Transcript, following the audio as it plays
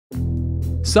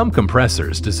Some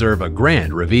compressors deserve a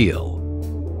grand reveal.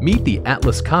 Meet the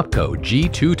Atlas Copco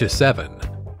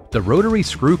G2-7, the rotary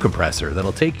screw compressor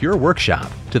that'll take your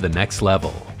workshop to the next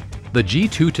level. The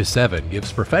G2-7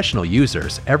 gives professional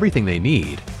users everything they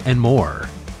need and more.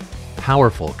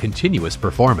 Powerful, continuous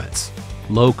performance,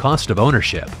 low cost of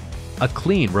ownership, a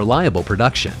clean, reliable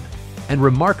production, and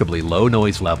remarkably low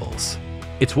noise levels.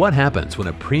 It's what happens when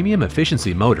a premium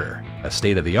efficiency motor, a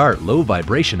state-of-the-art low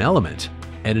vibration element,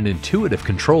 and an intuitive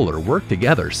controller work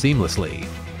together seamlessly,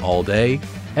 all day,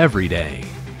 every day.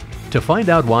 To find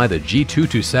out why the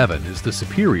G2-7 is the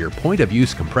superior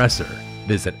point-of-use compressor,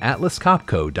 visit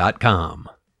atlascopco.com.